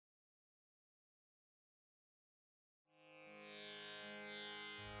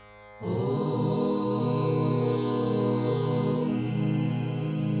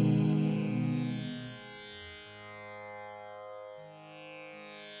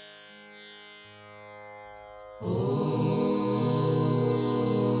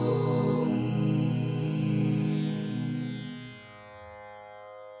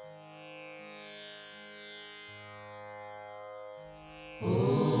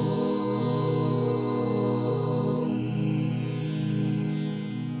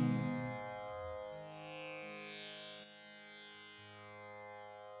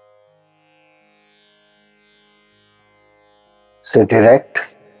Sit erect,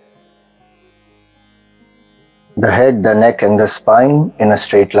 the head, the neck and the spine in a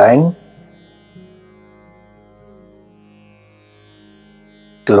straight line.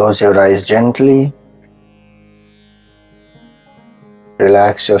 Close your eyes gently.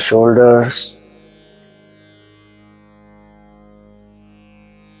 Relax your shoulders.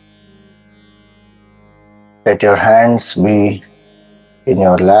 Let your hands be in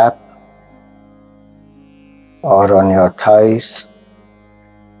your lap or on your thighs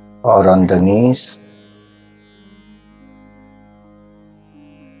or on the knees.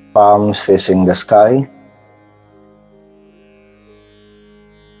 Palms facing the sky.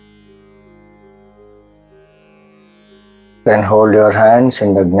 Then hold your hands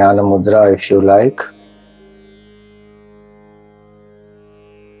in the Jnana Mudra if you like.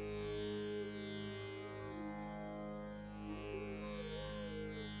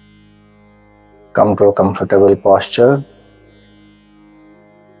 Come to a comfortable posture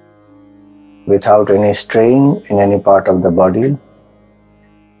without any strain in any part of the body.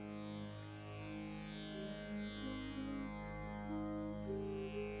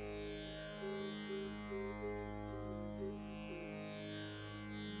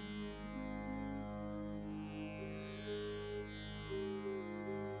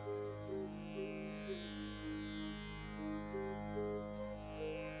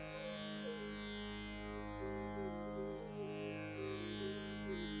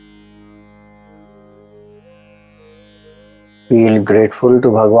 Feel grateful to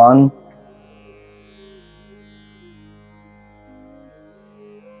Bhagwan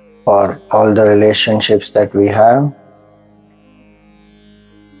for all the relationships that we have.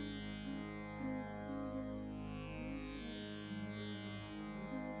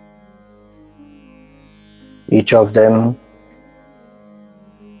 Each of them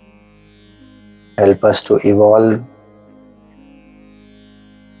help us to evolve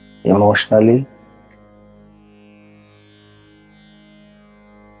emotionally,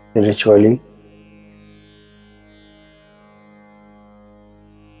 spiritually.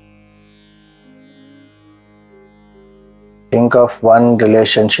 Think of one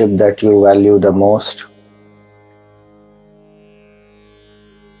relationship that you value the most.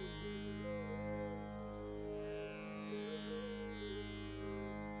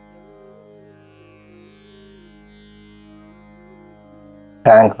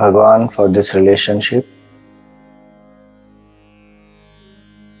 Thank Bhagwan for this relationship.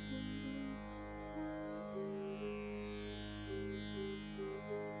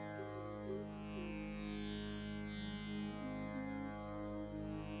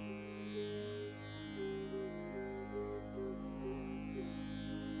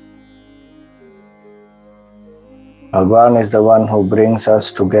 Bhagwan is the one who brings us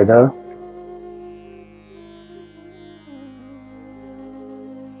together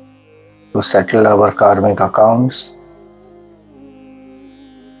to settle our karmic accounts.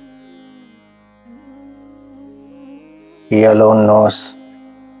 He alone knows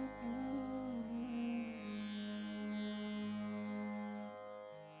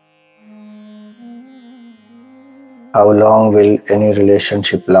how long will any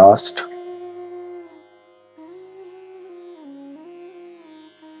relationship last.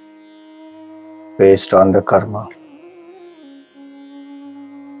 Based on the karma.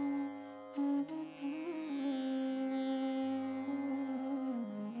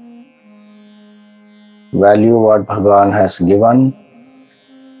 Value what Bhagwan has given.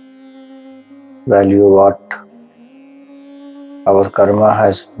 Value what our karma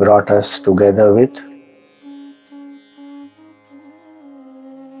has brought us together with.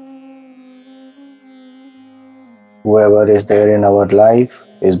 Whoever is there in our life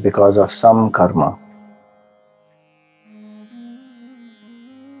is because of some karma.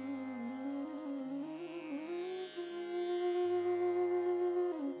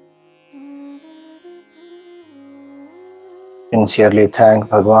 Sincerely thank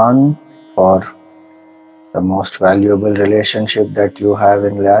Bhagwan for the most valuable relationship that you have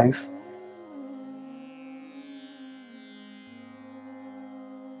in life.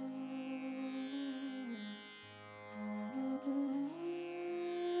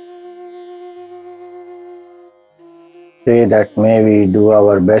 Pray that may we do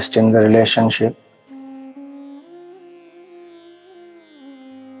our best in the relationship.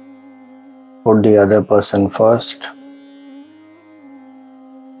 Put the other person first.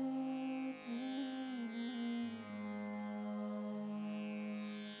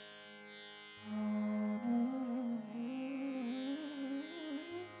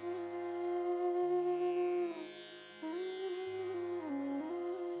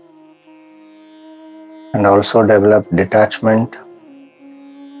 And also develop detachment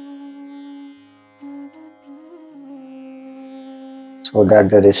so that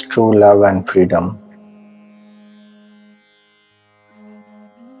there is true love and freedom.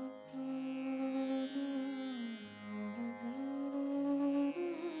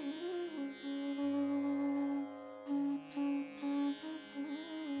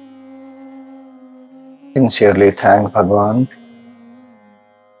 Sincerely thank Bhagwan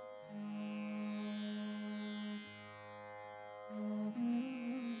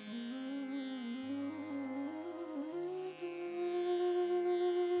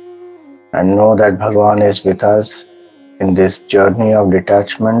and know that Bhagwan is with us in this journey of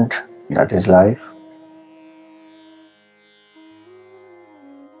detachment that is life.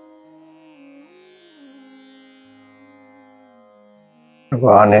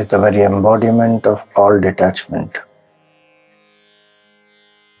 Bhagwan is the very embodiment of all detachment.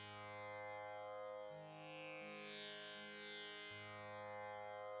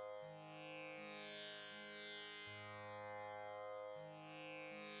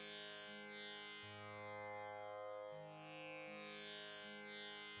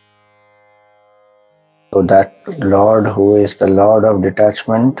 So that Lord who is the Lord of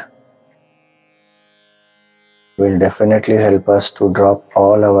detachment will definitely help us to drop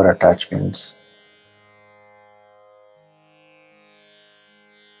all our attachments.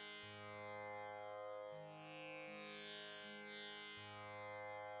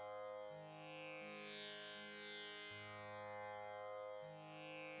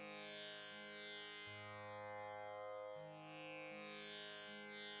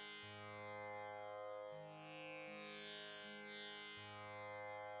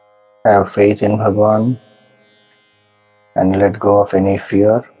 Have faith in Bhagwan and let go of any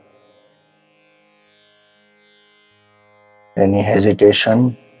fear, any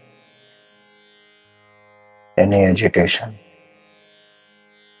hesitation, any agitation.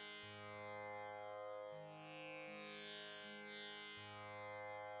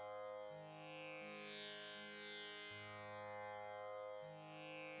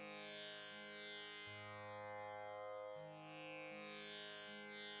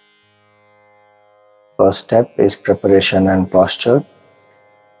 First step is preparation and posture.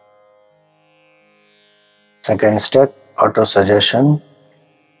 Second step, auto-suggestion.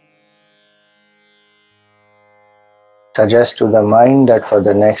 Suggest to the mind that for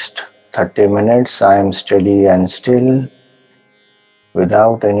the next 30 minutes I am steady and still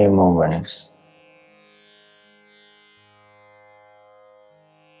without any movements.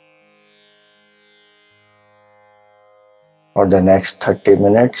 For the next 30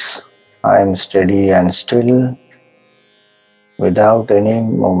 minutes I am steady and still without any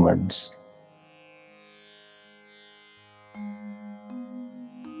movements.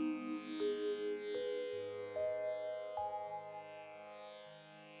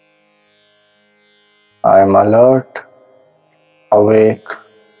 I am alert, awake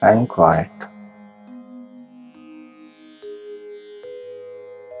and quiet.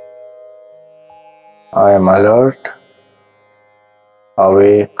 I am alert,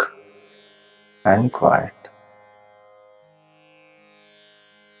 awake and quiet.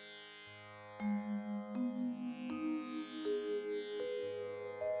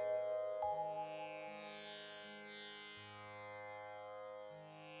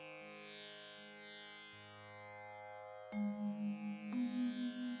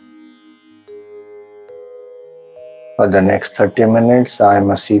 For the next 30 minutes I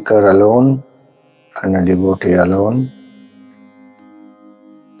am a seeker alone and a devotee alone.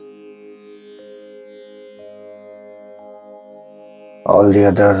 All the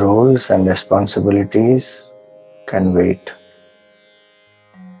other roles and responsibilities can wait.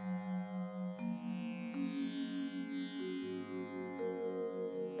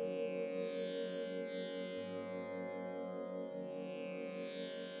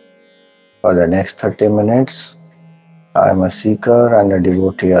 For the next 30 minutes, I am a seeker and a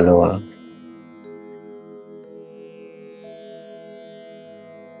devotee alone.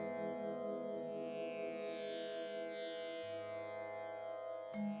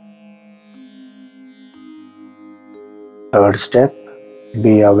 Third step,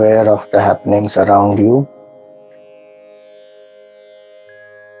 be aware of the happenings around you.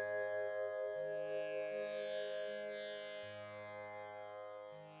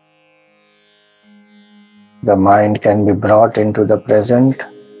 The mind can be brought into the present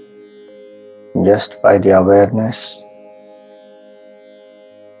just by the awareness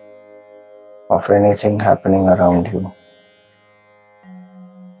of anything happening around you.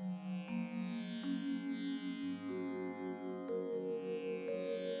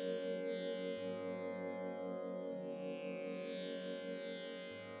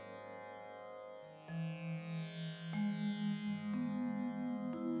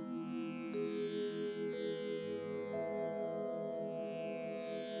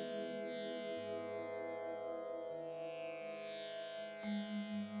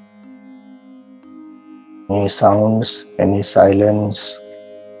 Any sounds, any silence,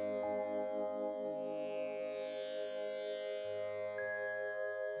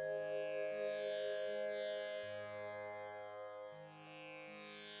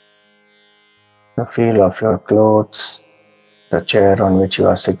 the feel of your clothes, the chair on which you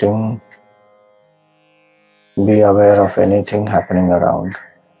are sitting. Be aware of anything happening around.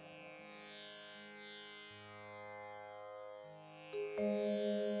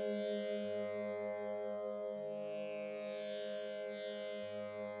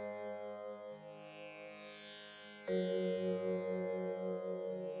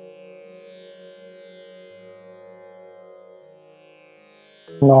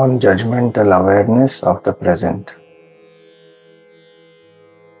 Non-judgmental awareness of the present.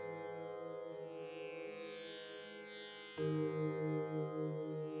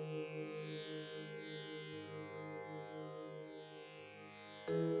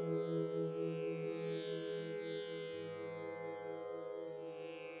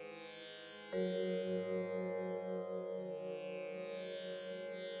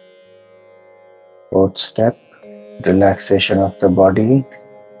 Fourth step, relaxation of the body.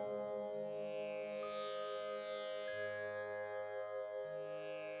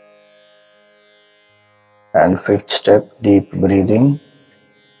 And fifth step, deep breathing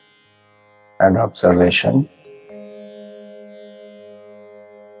and observation.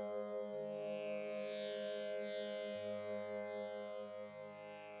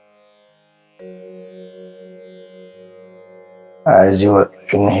 As you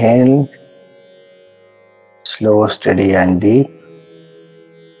inhale, slow, steady and deep.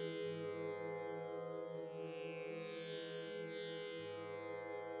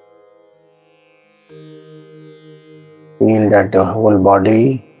 Feel that the whole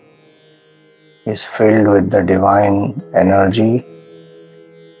body is filled with the divine energy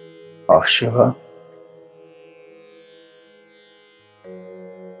of Shiva.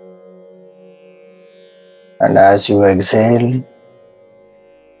 And as you exhale,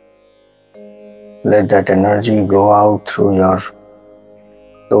 let that energy go out through your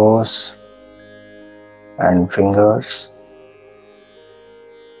toes and fingers,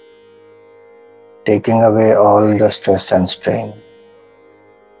 taking away all the stress and strain.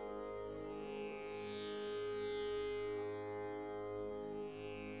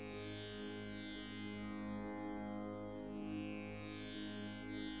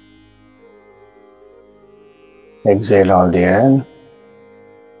 Exhale all the air.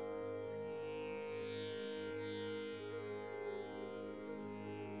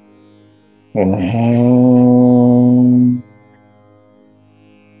 Inhale.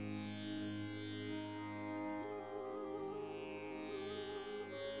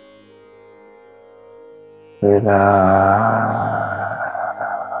 Relax.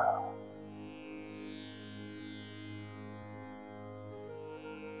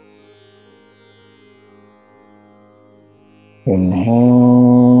 Inhale.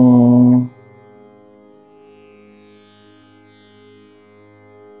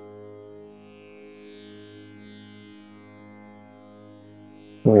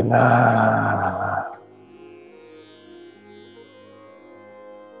 Relax.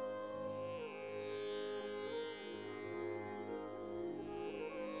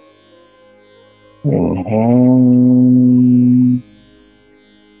 Inhale.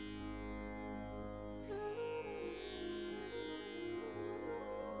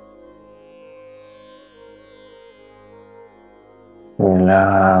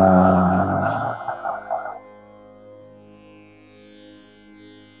 Relax.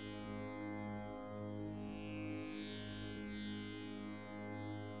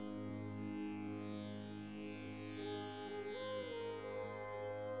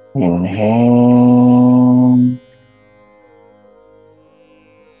 Inhale.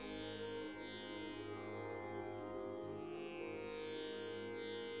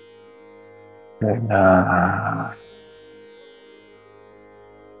 Relax.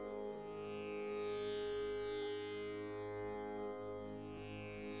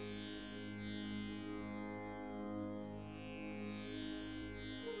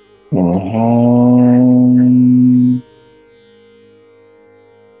 Inhale.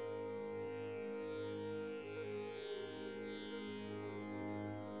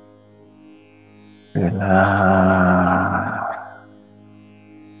 Relax.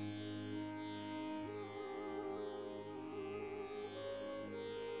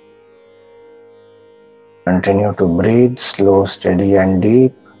 Continue to breathe slow, steady and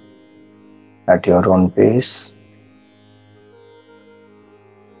deep at your own pace.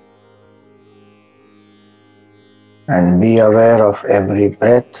 And be aware of every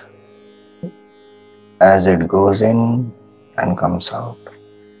breath as it goes in and comes out.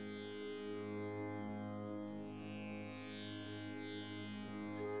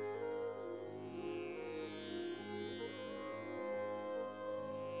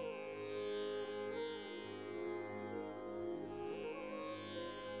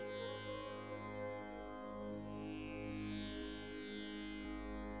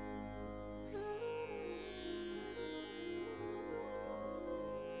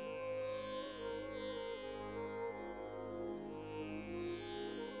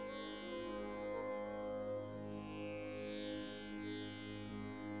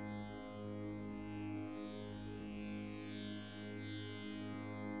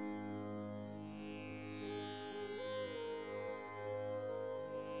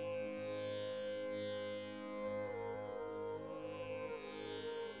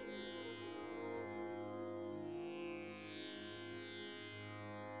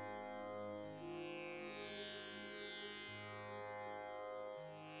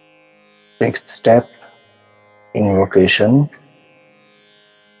 Sixth step, invocation.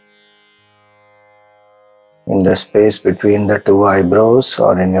 In the space between the two eyebrows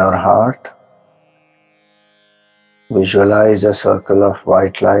or in your heart, visualize a circle of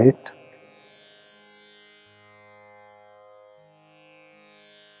white light.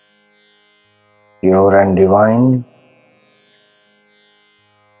 Pure and divine.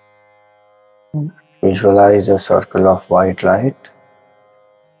 Visualize a circle of white light.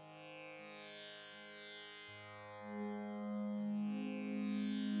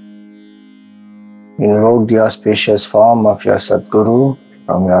 Invoke the auspicious form of your Sadguru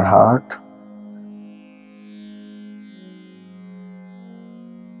from your heart.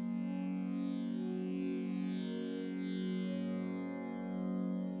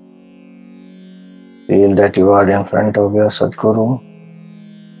 Feel that you are in front of your Sadguru.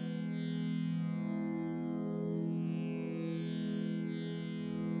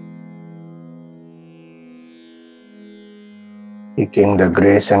 Seeking the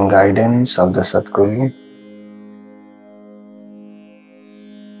grace and guidance of the Sadguru.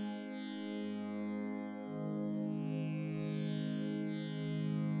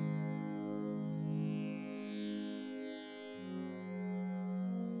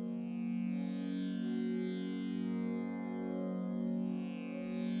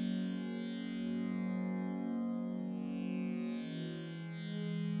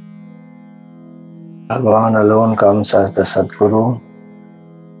 Bhagavan alone comes as the Sadguru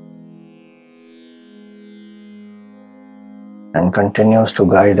and continues to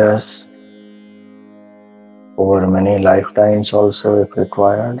guide us over many lifetimes also if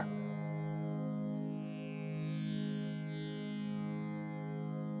required.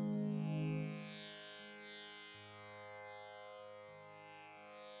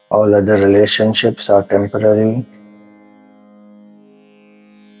 All other relationships are temporary.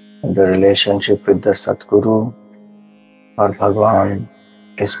 The relationship with the Sadguru or Bhagavan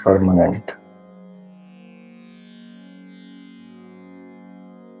is permanent.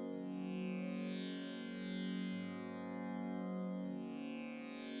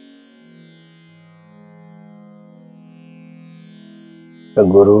 The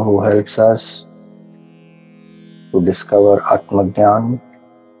Guru who helps us to discover Atmajnan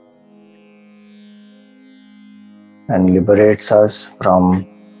and liberates us from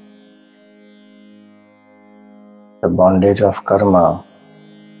the bondage of karma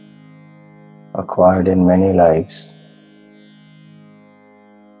acquired in many lives.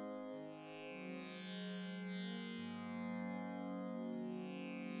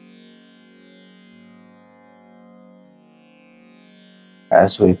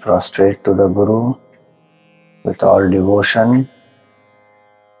 As we prostrate to the Guru with all devotion,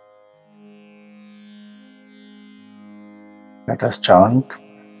 let us chant.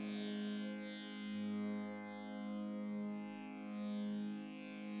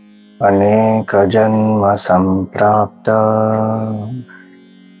 Aneka janma samprapta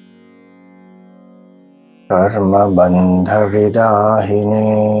karma bandha vidahine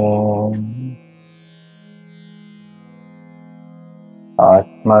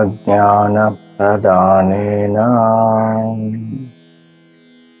आत्मज्ञानप्रदानेन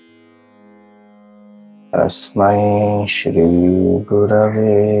तस्मै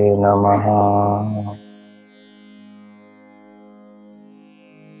श्रीगुरवे नमः।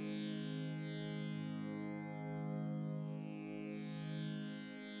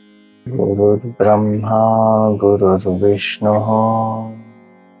 गुरुर्ब्रह्मा गुरुर्विष्णुः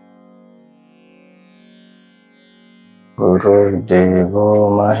गुरुर्देवो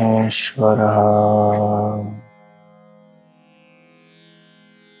महेश्वरः।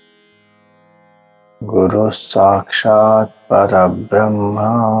 गुरुः साक्षात् परब्रह्म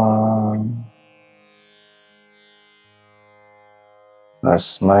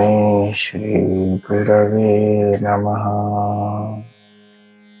तस्मै श्रीगुरवे नमः।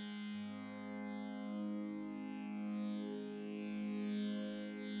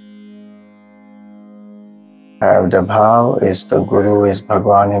 Have the bhav is the Guru is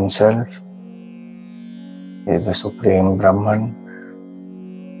Bhagwan himself, is the Supreme Brahman.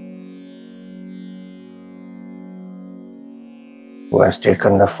 Who has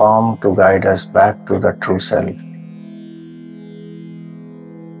taken the form to guide us back to the true self.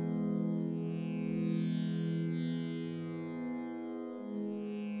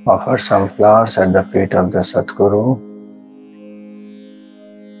 Offer some flowers at the feet of the Satguru.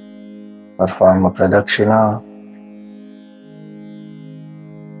 Perform a pradakshina.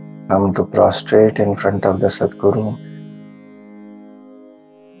 Come to prostrate in front of the Satguru.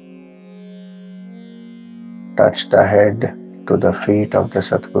 Touch the head to the feet of the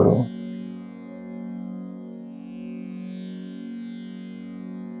Satguru.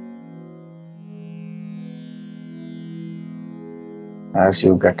 As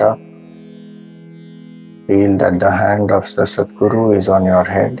you get up, feel that the hand of the Satguru is on your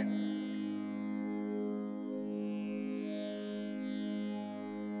head.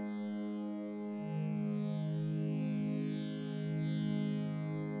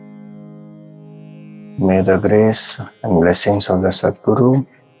 May the grace and blessings of the Satguru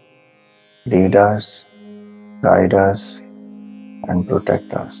lead us, guide us, and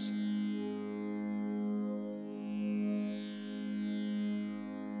protect us.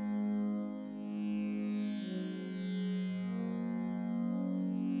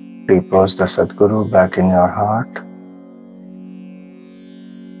 Repose the Sadguru back in your heart.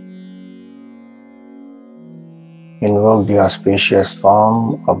 Invoke the auspicious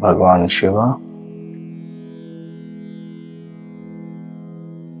form of Bhagwan Shiva.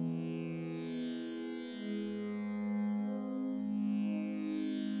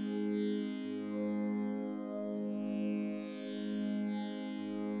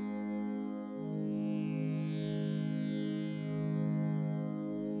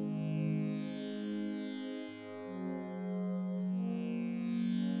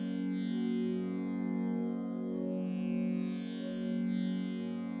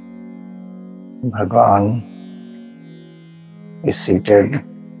 Bhagwan is seated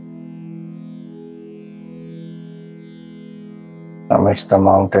amidst the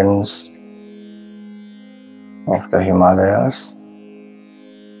mountains of the Himalayas.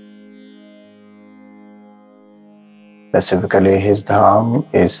 Specifically, his dham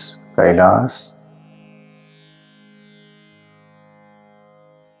is Kailas.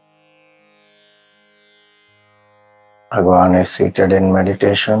 Bhagwan is seated in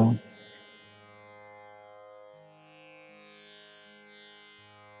meditation.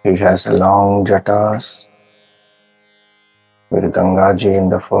 He has long jatas with Gangaji in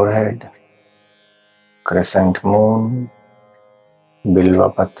the forehead, crescent moon,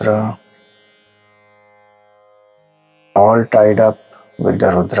 Bilva Patra, all tied up with the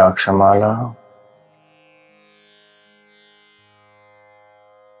Rudrakshamala.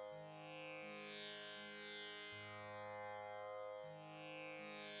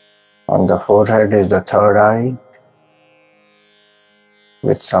 On the forehead is the third eye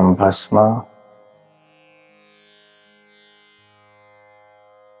with some bhasma.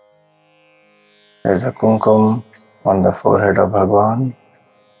 There's a kumkum on the forehead of Bhagwan.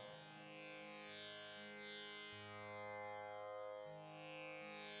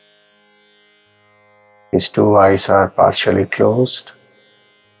 His two eyes are partially closed.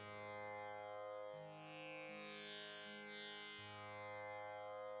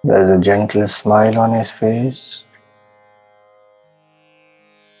 There's a gentle smile on his face.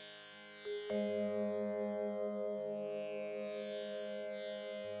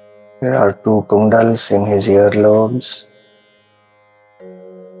 There are two kundals in his earlobes,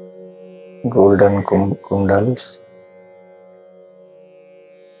 golden kundals.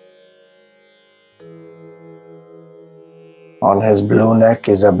 On his blue neck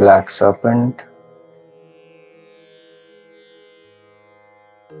is a black serpent.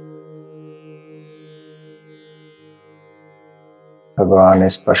 Bhagavan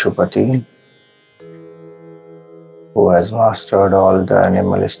is Pashupati, who has mastered all the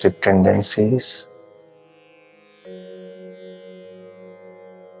animalistic tendencies.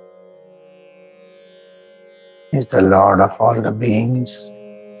 He is the Lord of all the beings.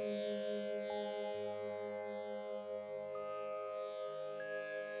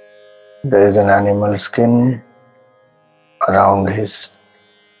 There is an animal skin around his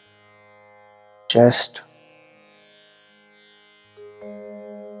chest.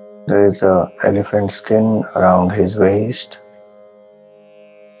 There is an elephant skin around his waist.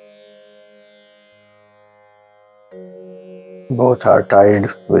 Both are tied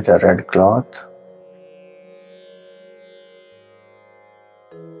with a red cloth.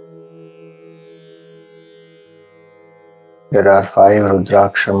 There are 5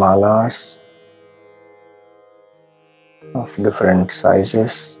 Rudraksha malas of different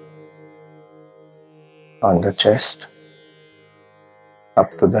sizes on the chest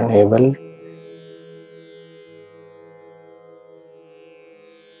up to the navel.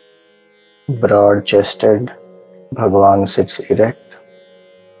 Broad-chested, Bhagavan sits erect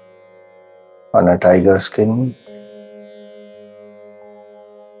on a tiger skin.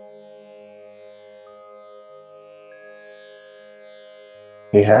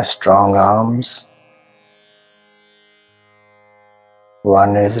 He has strong arms.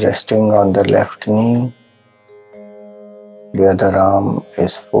 One is resting on the left knee. The other arm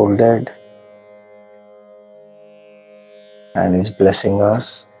is folded and is blessing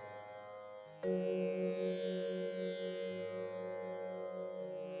us.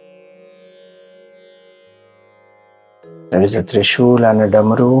 There is a Trishul and a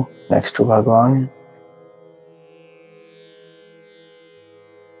Damaru next to Bhagavan.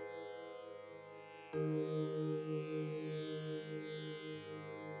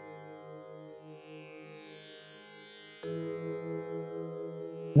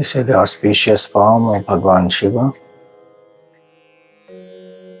 This is the auspicious form of Bhagavan Shiva.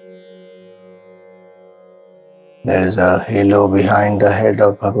 There is a halo behind the head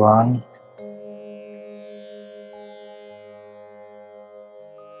of Bhagavan.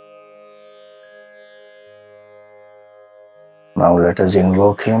 Now let us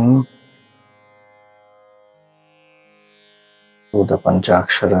invoke him through the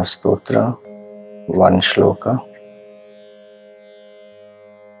Panchakshara Stotra, one shloka.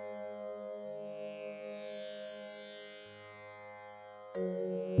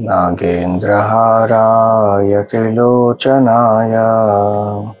 Nagendraharaya Trilochanaya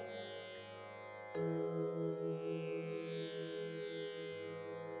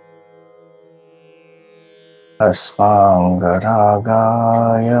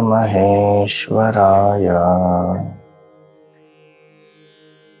Asmangaragaya Maheshwaraya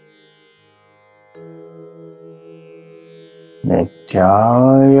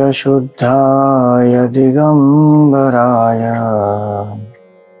Nityaya Shuddhaya Digambaraya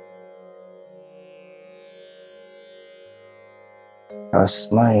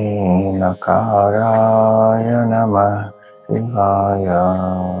Tasmai Nakaraya Namah Shivaya.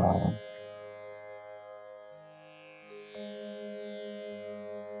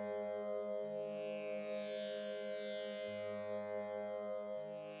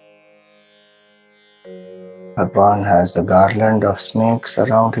 Bhagavan has a garland of snakes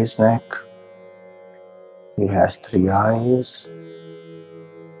around his neck. He has 3 eyes.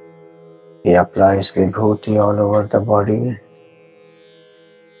 He applies vibhuti all over the body.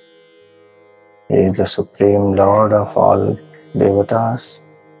 He is the Supreme Lord of all Devatas.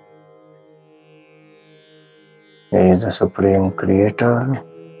 He is the Supreme Creator,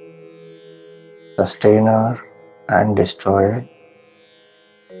 Sustainer and Destroyer.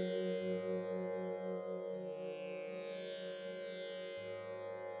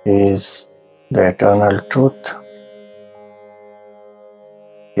 He is the Eternal Truth,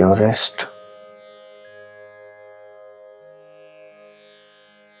 purest,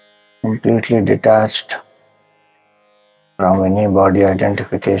 completely detached from any body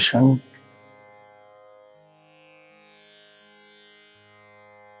identification.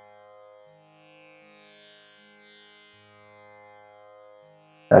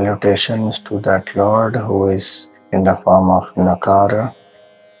 Salutations to that Lord who is in the form of Nakara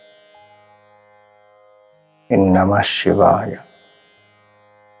in Namah Shivaya.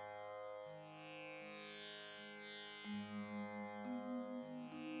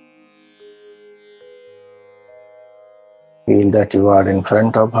 Feel that you are in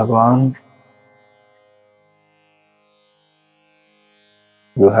front of Bhagavan.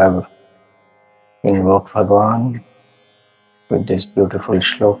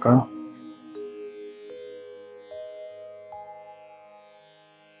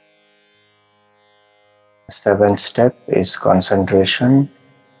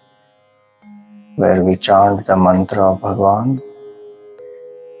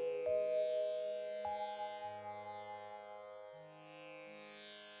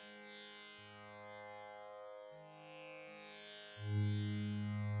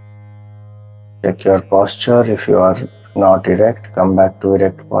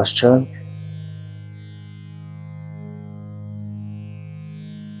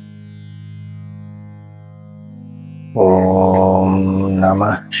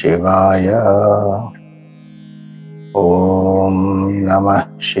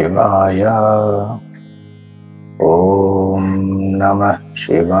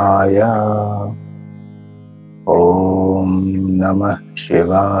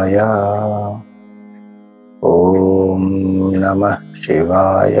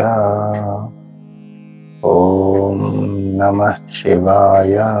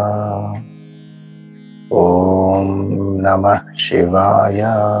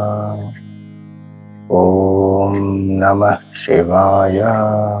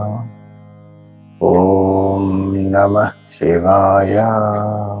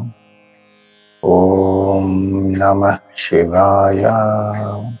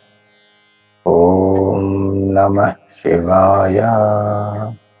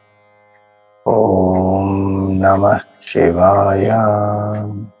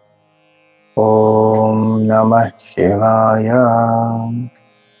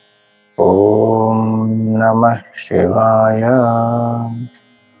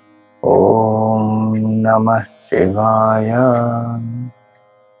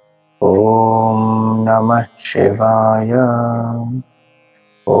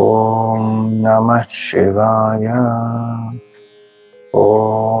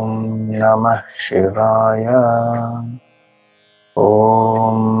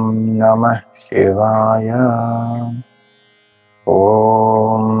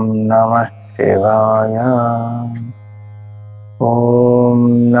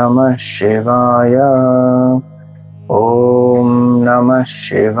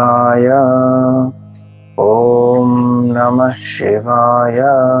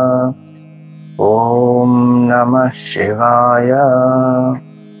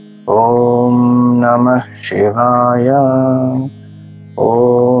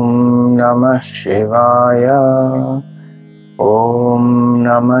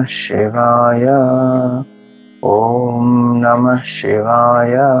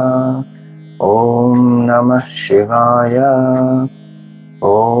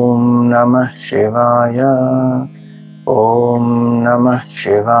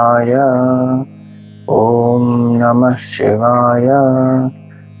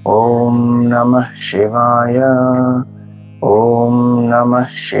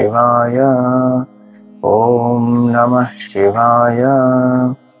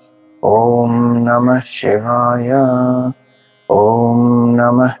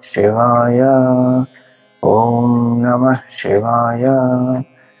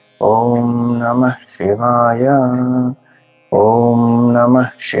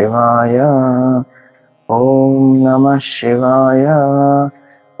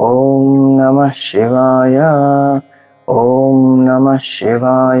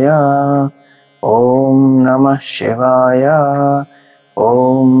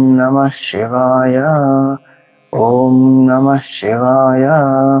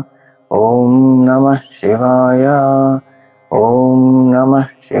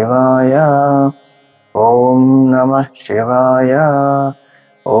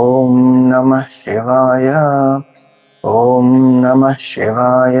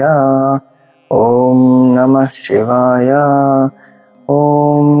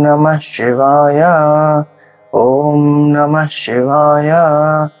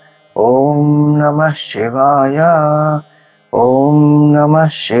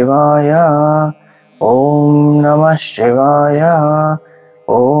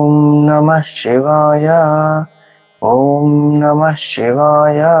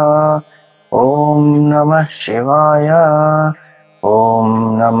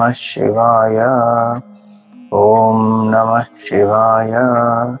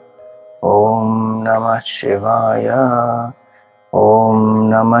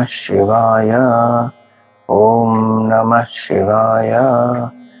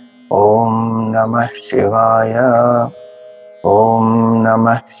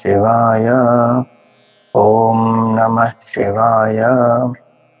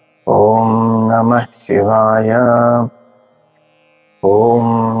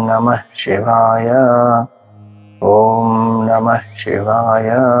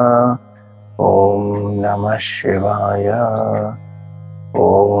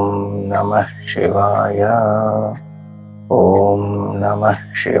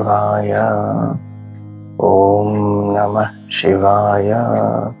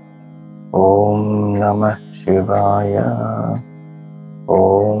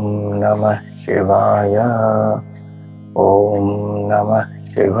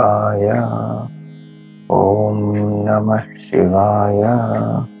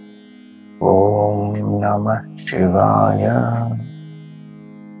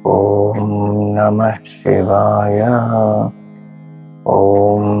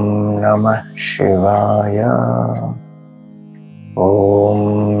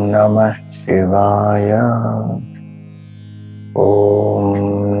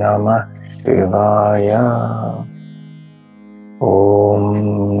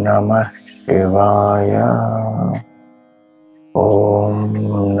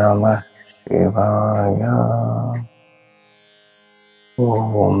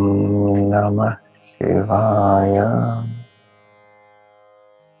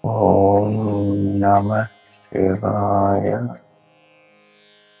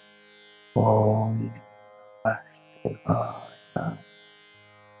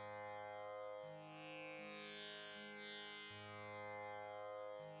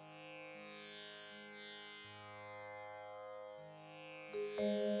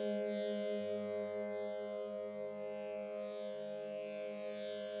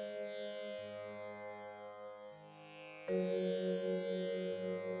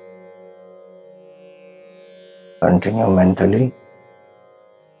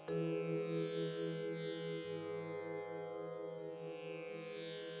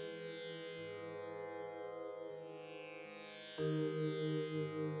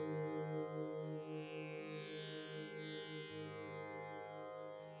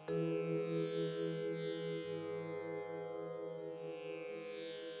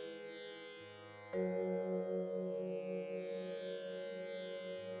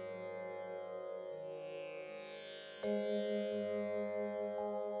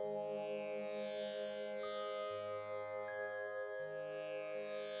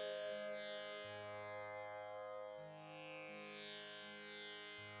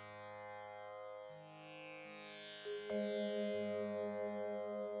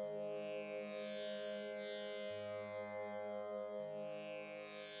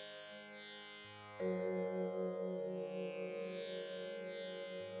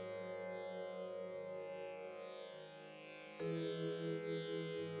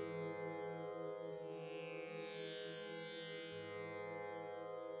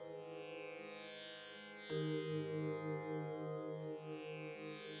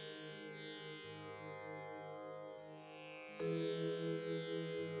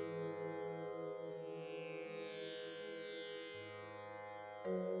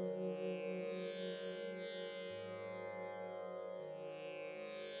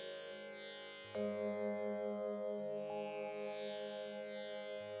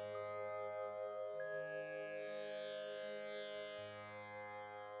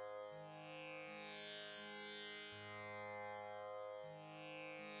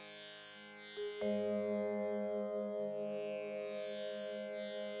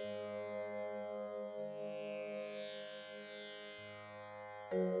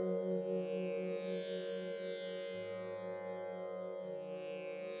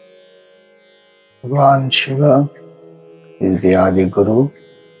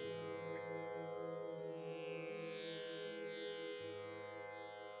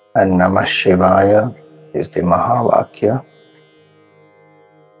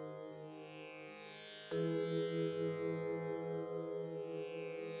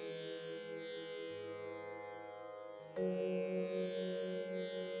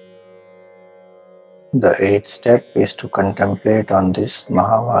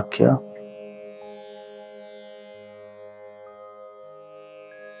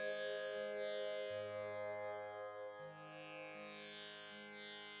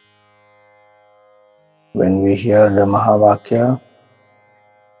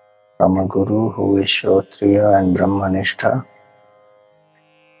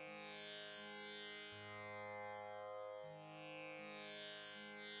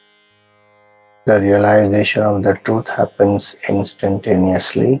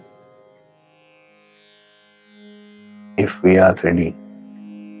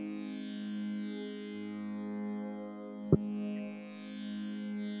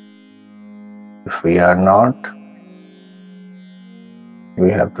 what we are not,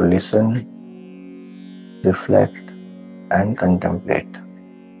 we have to listen, reflect, and contemplate.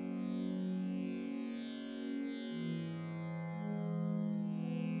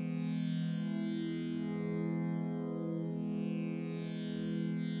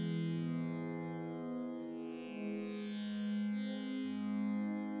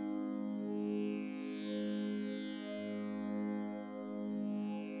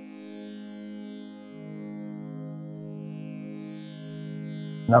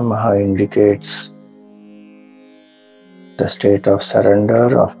 Namah indicates the state of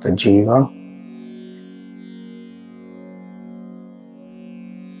surrender of the Jiva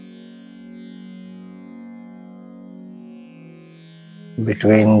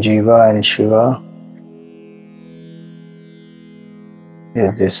between Jiva and Shiva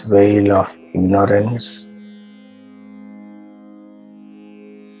is this veil of ignorance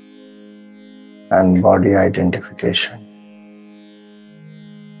and body identification.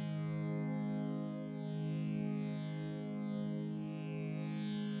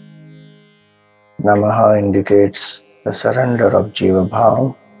 Namaha indicates the surrender of Jiva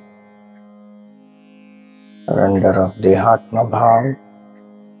Bhav, surrender of Dehatma Bhav,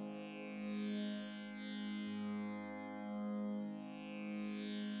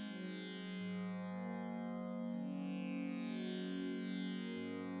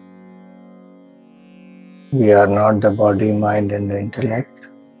 we are not the body, mind and the intellect.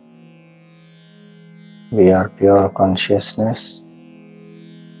 We are pure consciousness,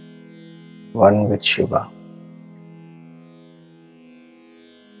 one with Shiva.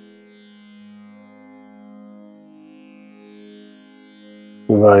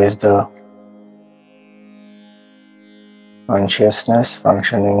 Shiva is the consciousness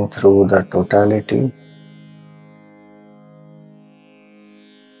functioning through the totality.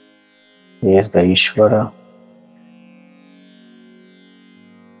 He is the Ishvara,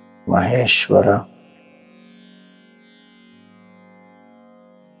 Maheshvara,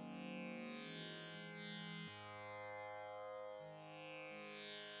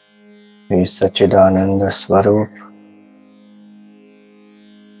 He is Sachidananda Swarup,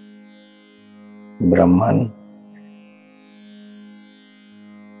 Brahman,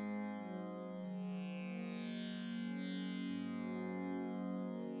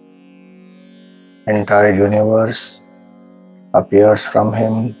 entire universe appears from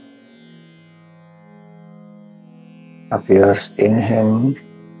Him, appears in Him,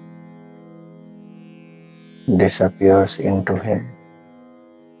 disappears into Him.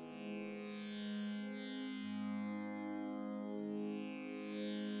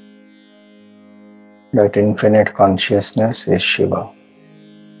 That infinite consciousness is Shiva.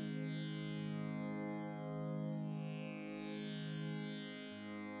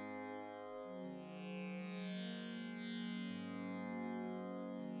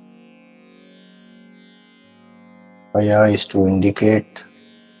 Shivaya is to indicate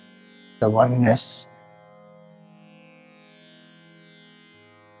the oneness,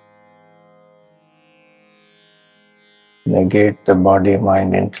 negate the body,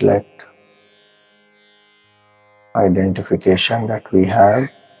 mind, intellect identification that we have,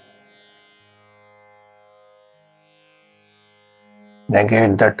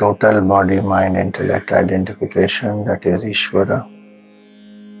 negate the total body, mind, intellect identification that is Ishvara.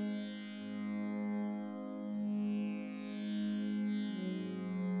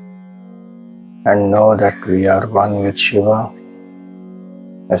 And know that we are one with Shiva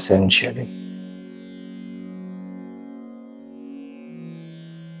essentially.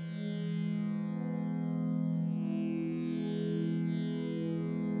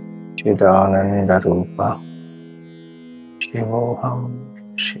 Chidananda Rupa Shivoham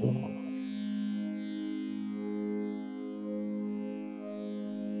Shiva.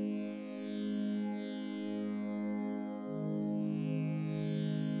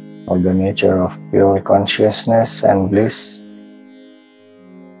 Of the nature of pure consciousness and bliss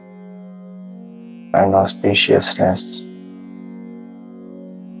and auspiciousness.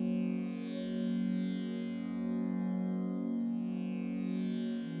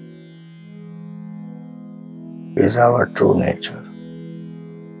 Is our true nature.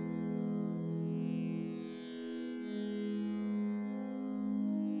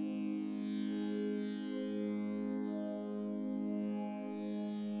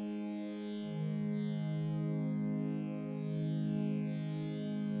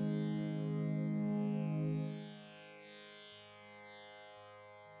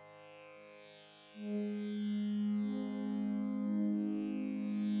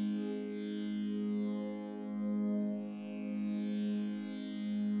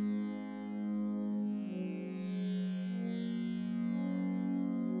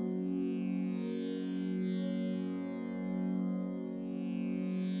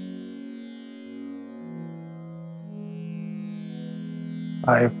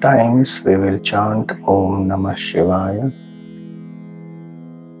 5 times we will chant Om Namah Shivaya.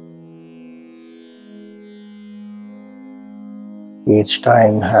 Each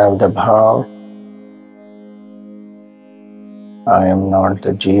time have the bhav, I am not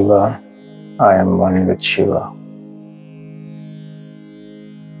the Jiva, I am one with Shiva.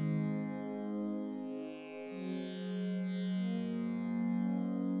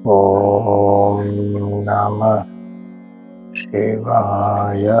 Om Namah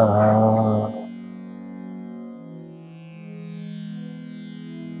Shivaya.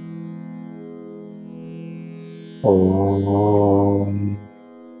 Om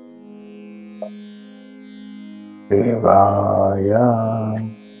Shivaya.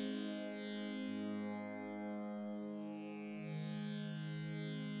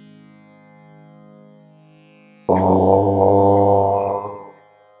 Om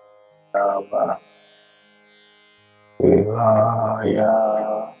Namah Shivaya.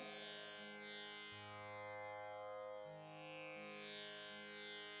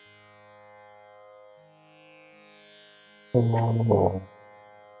 Om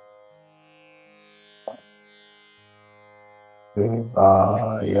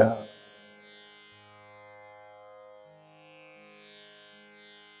Shivaya.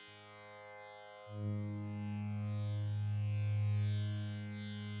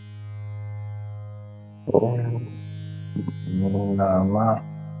 Om Namah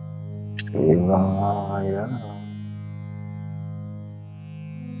Shivaya.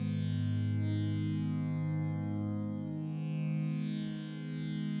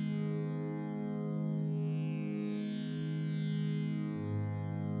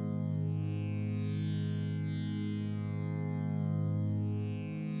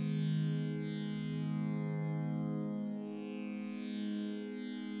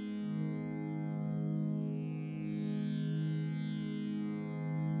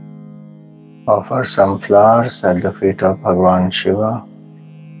 Offer some flowers at the feet of Bhagavan Shiva.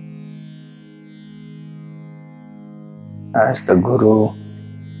 As the Guru,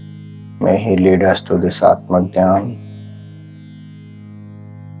 may he lead us to this Atma Jnana.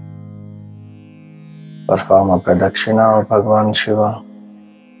 Perform a pradakshina of Bhagavan Shiva.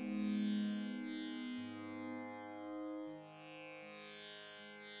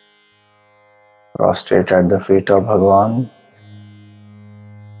 Prostrate at the feet of Bhagavan.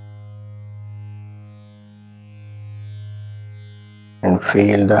 And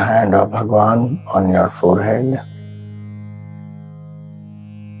feel the hand of Bhagavan on your forehead.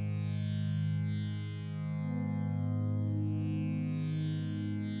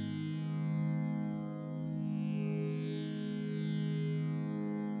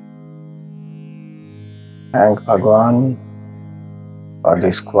 Thank Bhagavan for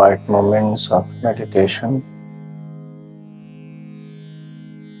these quiet moments of meditation.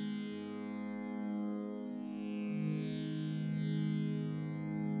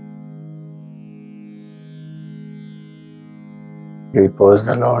 Repose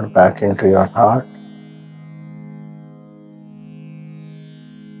the Lord back into your heart.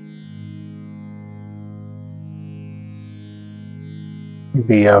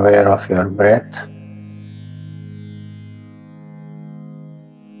 Be aware of your breath.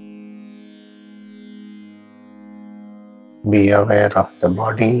 Be aware of the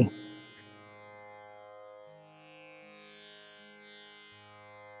body.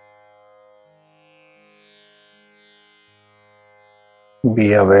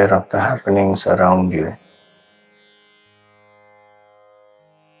 Be aware of the happenings around you.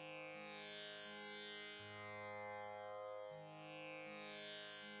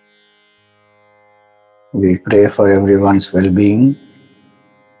 We pray for everyone's well-being.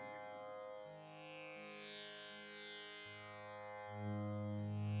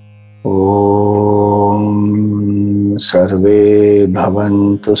 Om Sarve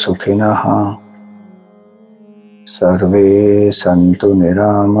Bhavantu Sukhinah. Sarve Santu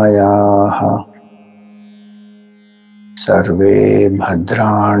Niramayaha. Sarve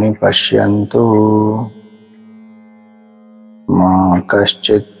Bhadrani Pashyantu. Ma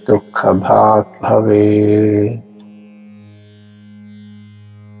Kaschit Dukkha Bhag Bhave.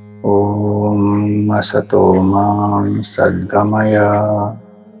 Om Asato Ma Sadgamaya.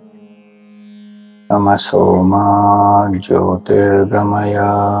 Tamaso Ma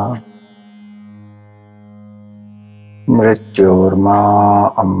Jyotirgamaya. Mrityorma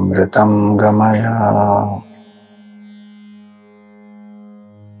Amritam Gamaya.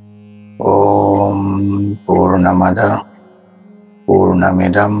 Om Purnamada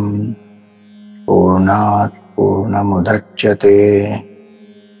Purnamidam Purnat Purnamudachyate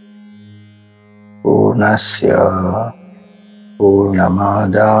Purnasya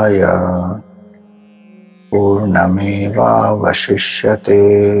पूर्णमादाय पूर्णमेवावशिष्यते।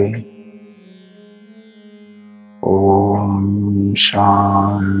 ॐ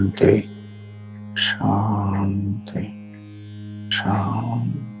शान्ति शान्ति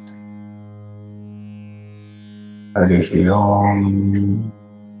शान्ति। हरिः ओम्।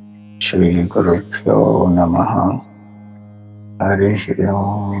 श्रीगुरुभ्यो नमः। हरिः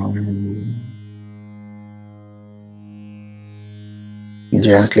ओम्।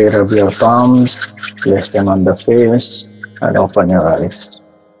 Gently rub your palms, place them on the face, and open your eyes.